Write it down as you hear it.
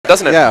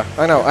doesn't it? Yeah,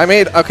 I know.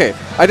 Okay,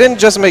 I didn't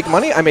just make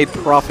money, I made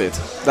profit.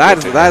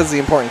 That is the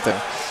important thing.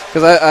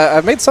 Because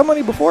I've made some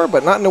money before,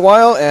 but not in a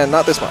while, and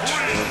not this much.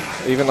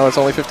 Even though it's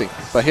only 50.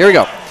 But here we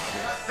go.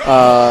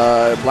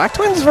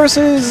 Blacktwins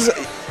versus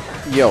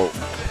Yo.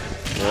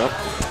 Yep.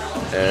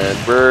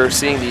 And we're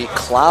seeing the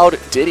Cloud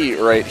Diddy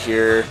right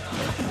here.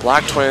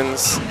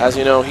 Blacktwins, as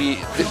you know,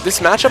 this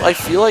matchup I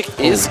feel like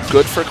is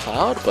good for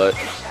Cloud, but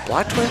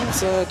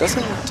Blacktwins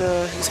doesn't.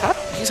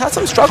 He's had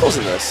some struggles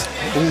in this.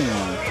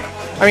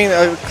 I mean,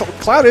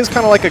 Cloud is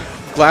kind of like a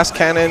glass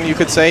cannon, you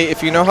could say.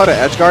 If you know how to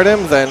edge guard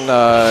him, then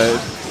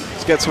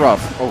it gets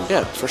rough. Oh.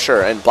 Yeah, for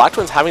sure. And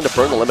Blacktwins having to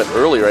burn the limit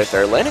early right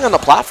there, landing on the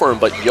platform,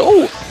 but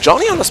yo,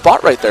 Johnny on the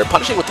spot right there,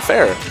 punishing with the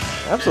fair.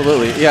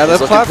 Absolutely. Yeah, the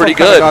platform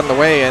kind of got in the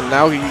way, and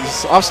now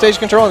he's off stage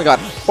control and got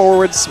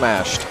forward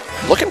smashed.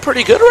 Looking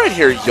pretty good right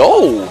here.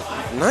 Yo,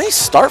 nice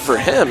start for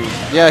him.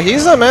 Yeah,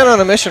 he's a man on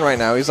a mission right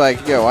now. He's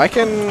like, yo, I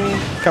can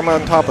come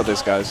on top of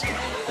this, guys.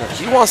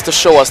 He wants to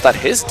show us that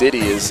his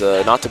Diddy is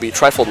not to be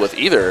trifled with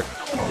either.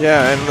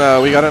 Yeah,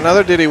 and we got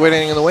another Diddy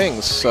waiting in the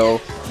wings,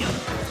 so...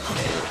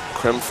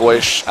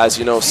 Krimvoish, as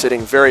you know,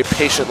 sitting very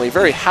patiently,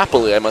 very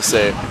happily, I must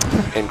say,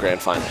 in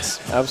Grand Finals.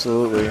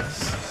 Absolutely.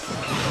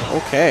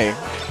 Okay.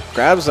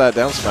 Grabs that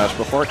down smash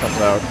before it comes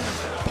out.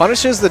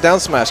 Punishes the down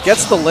smash.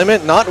 Gets the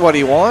limit, not what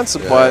he wants,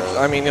 but,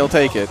 I mean, he'll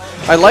take it.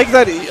 I like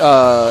that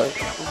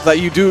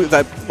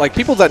like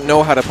people that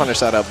know how to punish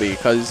that up B,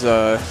 because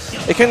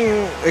it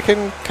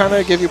can kind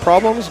of give you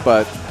problems,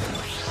 but...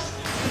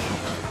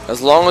 As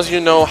long as you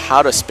know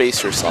how to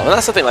space yourself. And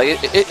that's the thing, like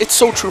it's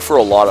so true for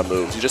a lot of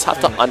moves. You just have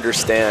to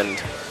understand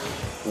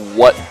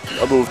what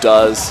a move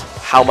does,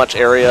 how much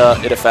area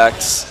it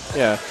affects.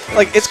 Yeah.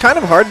 Like, it's kind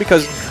of hard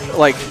because,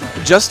 like,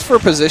 just for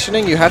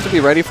positioning, you have to be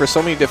ready for so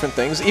many different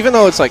things. Even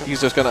though it's like he's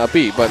just going to up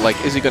B, but, like,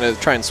 is he going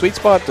to try and sweet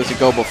spot? Does he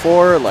go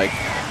before? Like,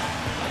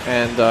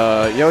 and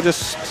Yo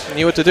just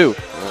knew what to do.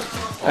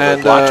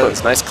 And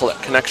Blacktwins, nice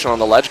connection on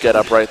the ledge get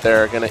up right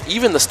there. Going to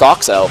even the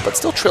stocks out, but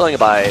still trailing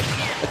by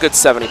a good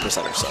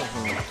 70% or so.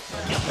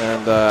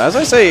 And as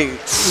I say,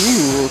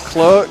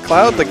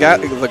 Cloud,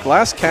 the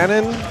glass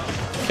cannon,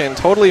 can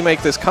totally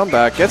make this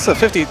comeback. Gets a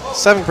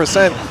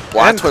 57%.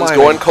 Blacktwins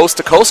going coast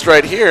to coast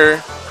right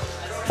here.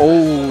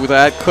 Oh,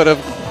 that could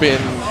have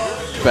been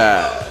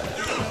bad.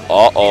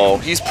 Uh-oh.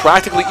 He's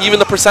practically even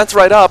the percents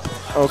right up.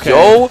 Okay.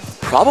 Yo,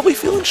 probably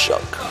feeling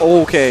shook.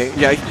 Okay,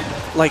 yeah.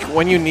 Like,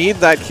 when you need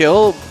that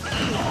kill,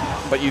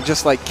 but you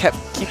just, like,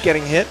 keep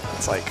getting hit,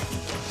 it's like...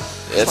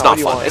 It's not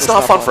fun. It's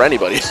not fun for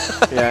anybody.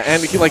 Yeah,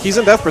 and he's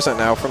in death percent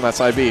now from that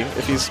side B,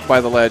 if he's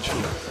by the ledge.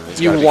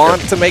 You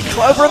want to make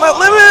Cloud run that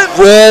limit!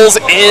 Rolls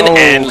in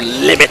and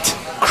limit.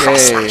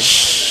 Cross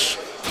slash.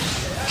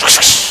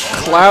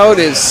 Cloud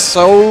is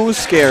so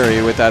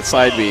scary with that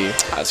side B.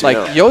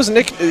 Like,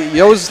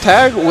 Yo's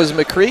tag was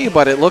McCree,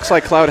 but it looks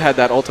like Cloud had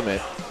that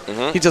ultimate.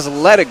 He just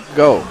let it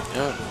go.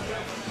 Yeah.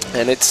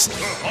 And it's,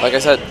 like I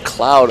said,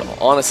 Cloud,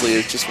 honestly,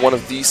 is just one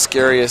of the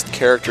scariest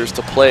characters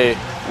to play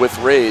with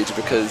Rage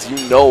because you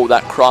know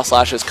that cross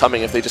slash is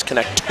coming if they just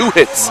connect 2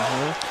 hits.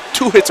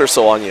 2 hits or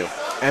so on you.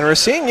 And we're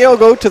seeing Yo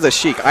go to the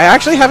Sheik. I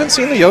actually haven't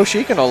seen the Yo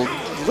Sheik in a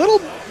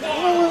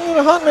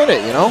hot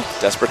minute, you know?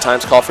 Desperate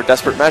times call for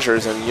desperate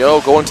measures, and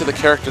Yo going to the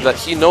character that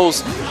he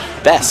knows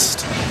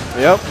best.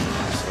 Yep.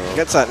 So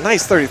gets that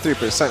nice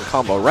 33%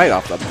 combo right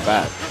off the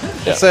bat.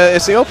 Yeah.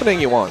 It's the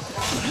opening you want.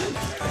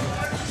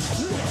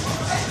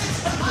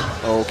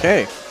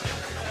 Okay.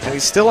 And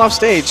he's still off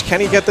stage. Can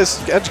he get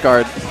this edge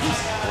guard?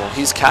 Well,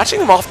 he's catching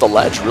him off the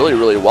ledge really,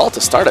 really well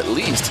to start at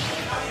least.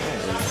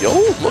 Yo,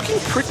 looking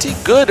pretty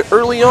good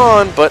early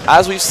on, but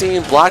as we've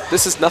seen,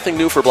 this is nothing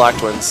new for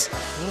Blacktwins.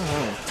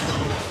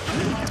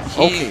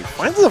 Okay,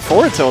 finds the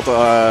forward tilt,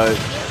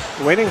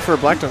 waiting for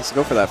Blacktwins to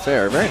go for that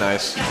fair. Very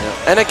nice.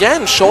 Yeah. And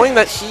again, showing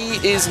that he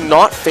is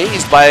not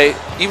phased by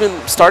even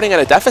starting at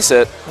a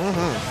deficit.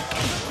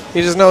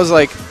 He just knows,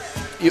 like,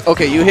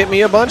 okay, you hit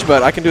me a bunch,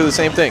 but I can do the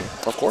same thing.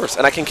 Of course,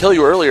 and I can kill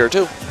you earlier,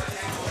 too.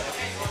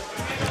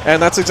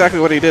 And that's exactly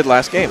what he did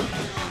last game.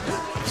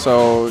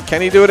 So,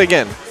 can he do it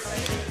again?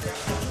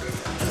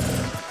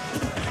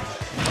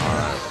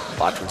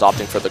 Blacktwins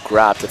opting for the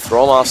grab to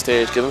throw him off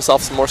stage, give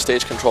himself some more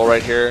stage control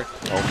right here.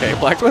 Okay,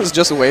 Blacktwins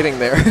just waiting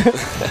there.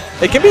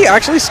 It can be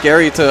actually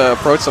scary to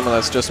approach someone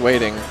that's just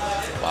waiting.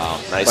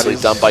 Wow, nicely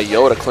done by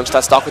Yo to clinch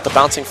that stock with the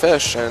bouncing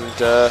fish and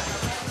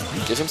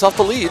gives himself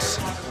the lead.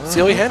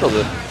 See how he handled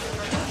it.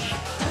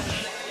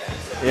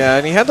 Yeah,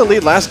 and he had the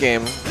lead last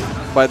game,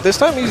 but this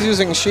time he's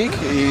using Sheik.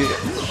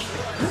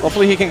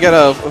 Hopefully he can get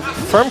a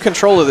firm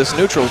control of this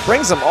neutral.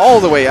 Brings him all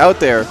the way out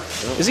there.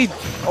 Is he...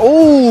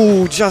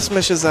 Oh, just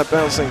misses that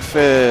bouncing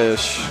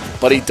fish.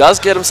 But he does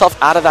get himself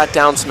out of that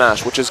down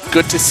smash, which is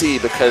good to see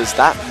because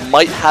that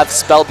might have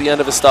spelled the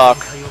end of his stock.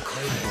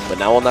 But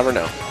now we'll never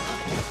know.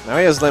 Now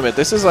he has limit.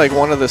 This is like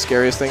one of the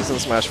scariest things in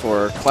Smash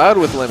 4. Cloud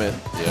with limit.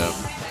 Yeah.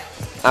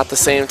 At the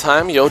same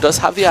time, Yo does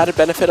have the added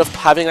benefit of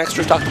having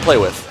extra stock to play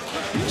with.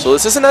 So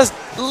this isn't as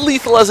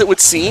lethal as it would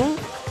seem,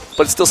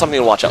 but it's still something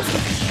to watch out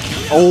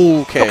for.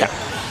 Okay.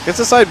 Gets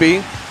a side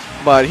B,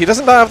 but he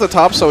doesn't die off the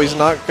top, so he's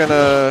not going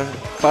to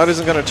Cloud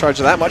isn't going to charge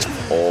that much.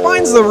 Oh.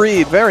 Finds the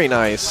read. Very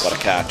nice. What a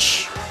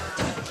catch.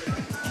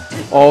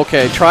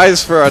 Okay,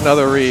 tries for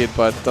another read,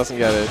 but doesn't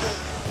get it.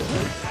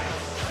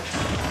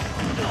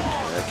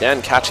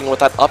 Again, catching with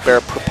that up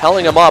air,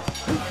 propelling him up.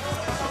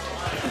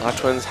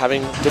 Blacktwins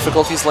having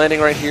difficulties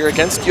landing right here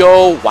against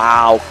Yo.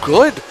 Wow,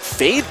 good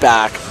fade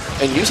back.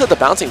 And use of the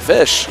bouncing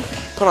fish.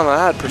 Put on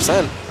that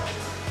percent.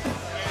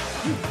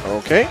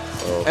 Okay.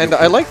 And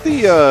I like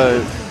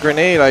the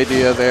grenade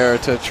idea there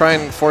to try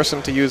and force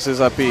him to use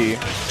his up B.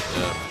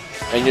 Yeah.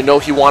 And you know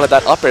he wanted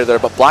that up air there,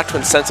 but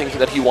Blacktwins sensing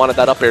that he wanted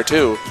that up air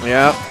too.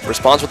 Yeah.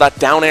 Responds with that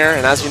down air,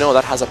 and as you know,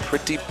 that has a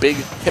pretty big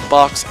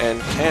hitbox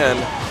and can.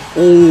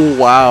 Oh,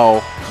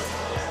 wow.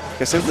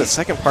 I saved the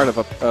second part of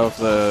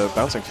the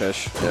bouncing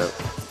fish. Yeah.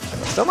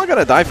 Still not going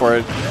to die for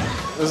it.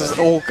 This is,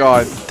 oh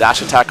god.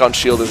 Dash attack on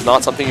shield is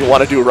not something you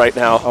want to do right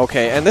now.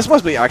 Okay, and this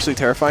must be actually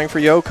terrifying for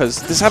Yo,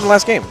 because this happened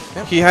last game.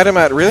 Yeah. He had him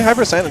at really high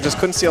percent and just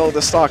couldn't steal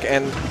the stock,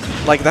 and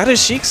like that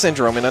is Sheik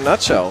syndrome in a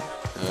nutshell.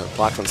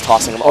 Blacktwins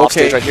tossing him off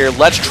stage right here.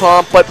 Ledge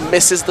tromp, but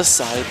misses the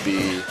side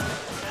B.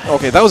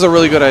 Okay, that was a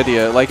really good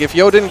idea. Like, if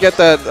Yo didn't get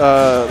that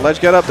ledge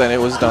get up, then it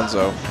was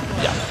donezo.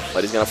 Yeah,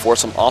 but he's going to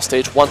force him off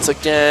stage once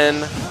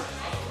again.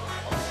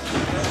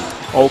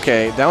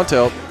 Okay, down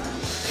tilt.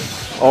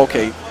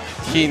 Okay,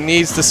 he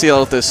needs to seal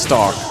out this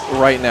stock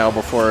right now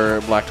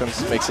before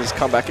Blacktwins makes his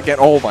comeback again.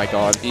 Oh my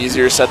god.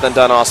 Easier said than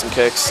done, awesome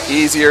kicks.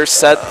 Easier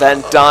said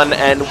than done,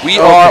 and we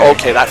are...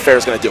 Okay, that fair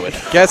is going to do it.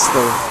 Gets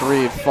the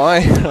read,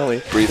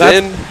 finally. Breathe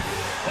in,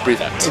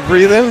 breathe out.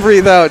 Breathe in,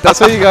 breathe out.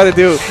 That's what you got to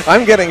do.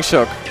 I'm getting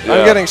shook. Yeah.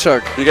 I'm getting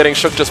shook. You're getting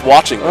shook just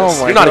watching this. Oh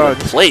my You're not even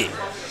playing.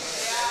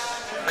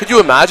 Could you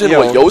imagine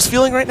what Yo's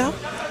feeling right now?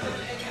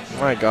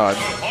 My god.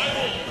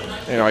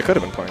 You know, I could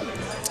have been playing.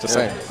 Just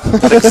saying.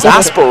 That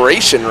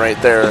exasperation right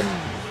there.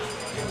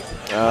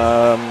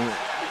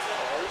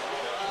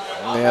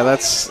 Yeah,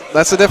 that's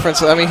the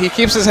difference. I mean, he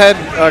keeps his head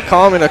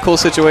calm in a cool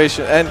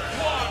situation, and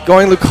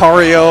going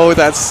Lucario,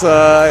 that's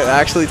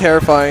actually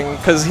terrifying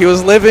because he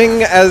was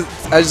living as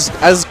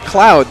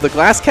Cloud, the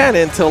glass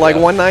cannon, till like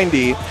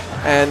 190,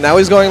 and now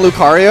he's going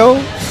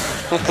Lucario.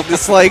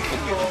 It's like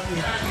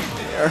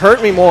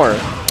hurt me more.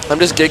 I'm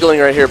just giggling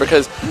right here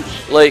because,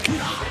 like,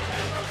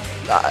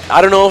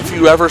 I don't know if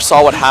you ever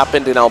saw what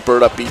happened in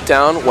Alberta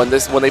Beatdown when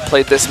they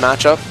played this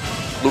matchup.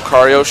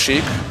 Lucario,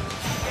 Sheik,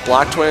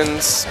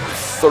 Blacktwins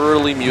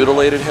thoroughly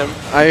mutilated him.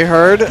 I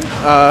heard,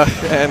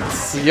 and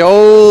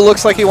Yo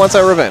looks like he wants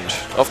that revenge.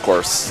 Of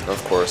course,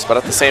 but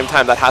at the same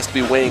time, that has to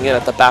be weighing in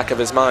at the back of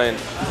his mind.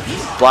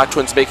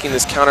 Blacktwins making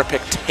this counter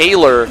pick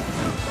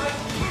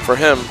for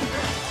him,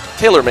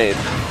 tailor-made,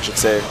 I should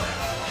say.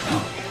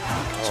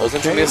 So it's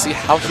interesting to see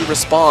how he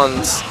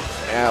responds.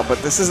 Yeah,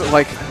 but this isn't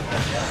like.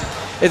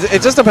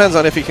 It just depends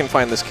on if he can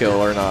find this kill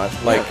or not.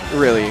 Like,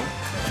 really.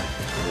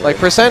 Like,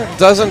 percent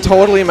doesn't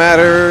totally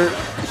matter.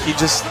 He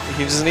just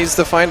needs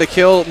to find a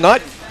kill.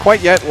 Not quite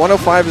yet.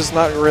 105 is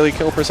not really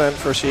kill percent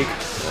for Sheik.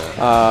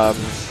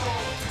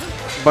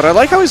 But I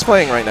like how he's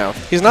playing right now.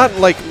 He's not,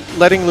 like,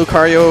 letting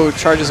Lucario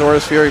charge his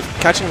Aura's Fury,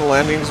 catching the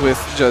landings with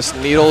just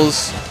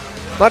needles.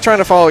 Not trying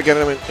to follow it, get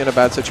him in a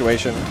bad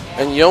situation.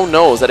 And Yo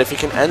knows that if he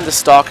can end the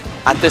stock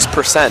at this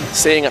percent,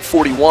 staying at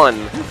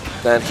 41,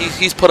 then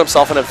he's put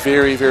himself in a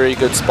very, very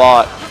good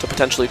spot to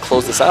potentially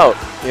close this out.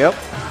 Yep.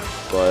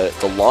 But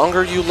the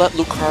longer you let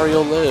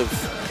Lucario live...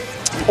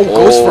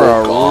 goes for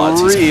a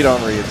read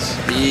on reads.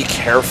 Be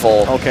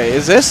careful. Okay,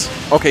 is this?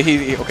 Okay,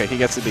 he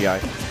gets the DI.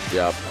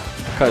 Yep.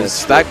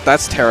 Because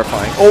that's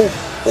terrifying. Oh!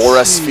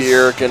 Aura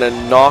Sphere gonna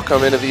knock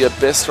him into the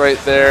abyss right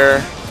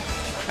there.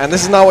 And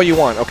this is not what you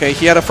want, okay?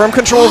 He had a firm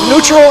control of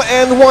neutral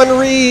and one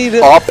read.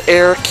 Up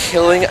air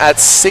killing at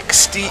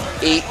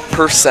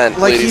 68%,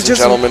 like, ladies and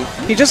gentlemen.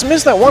 He just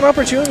missed that one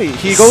opportunity.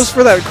 He goes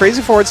for that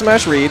crazy forward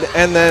smash read,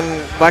 and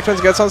then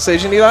Blacktwins gets on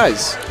stage and he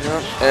dies.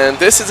 Yep. And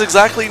this is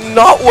exactly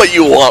not what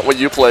you want when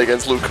you play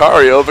against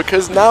Lucario,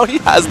 because now he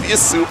has the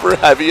super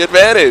heavy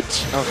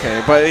advantage.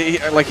 Okay, but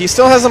he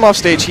still has him off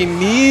stage. He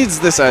needs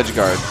this edge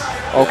guard.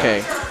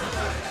 Okay.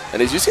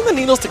 And he's using the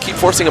needles to keep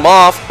forcing him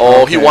off.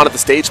 Oh, he wanted the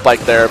stage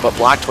spike there, but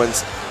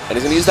Blacktwins. And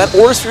he's going to use that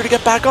Aura Sphere to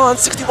get back on.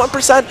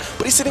 61%,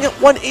 but he's sitting at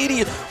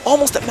 180,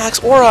 almost at max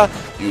Aura.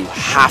 You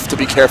have to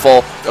be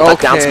careful. That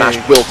down smash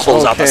will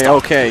close out the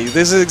stock. Okay,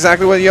 this is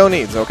exactly what Yo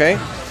needs, okay?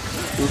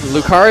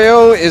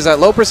 Lucario is at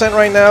low percent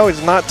right now.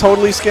 It's not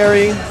totally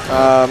scary.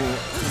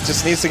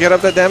 Just needs to get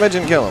up that damage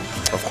and kill him.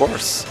 Of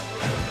course.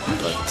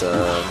 But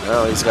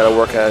now he's got to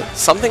work at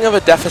something of a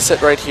deficit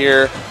right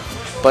here.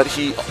 But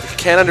he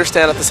can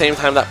understand at the same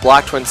time that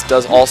Blacktwins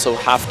does also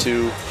have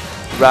to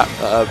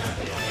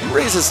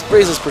raise his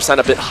percent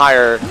a bit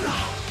higher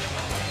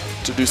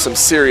to do some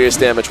serious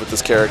damage with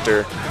this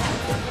character.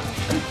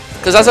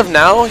 Because as of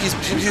now, he's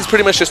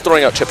pretty much just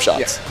throwing out chip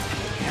shots.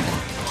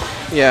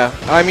 Yeah,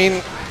 I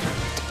mean,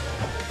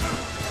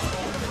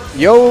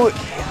 Yo,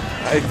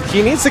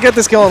 he needs to get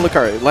this kill on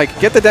Lucario. Like,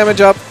 get the damage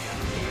up,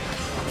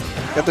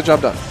 get the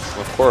job done.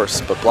 Of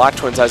course. But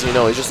Blacktwins, as you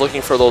know, he's just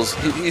looking for those.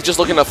 He's just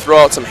looking to throw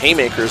out some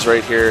haymakers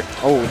right here.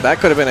 Oh, that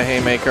could have been a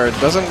haymaker.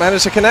 Doesn't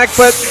manage to connect,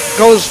 but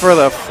goes for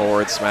the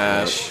forward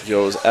smash.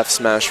 Yo's F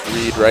smash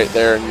read right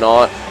there,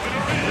 not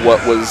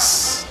what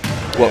was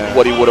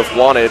what he would have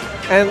wanted.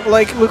 And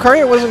like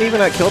Lucario wasn't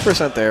even at kill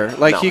percent there.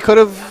 Like he could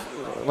have,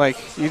 like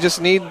you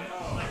just need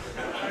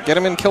get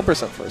him in kill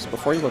percent first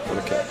before you look for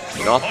the kill.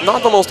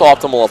 Not the most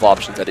optimal of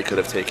options that he could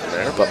have taken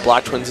there, but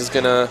Blacktwins is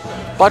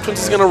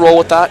gonna roll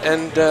with that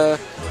and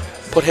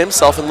put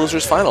himself in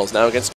losers finals now against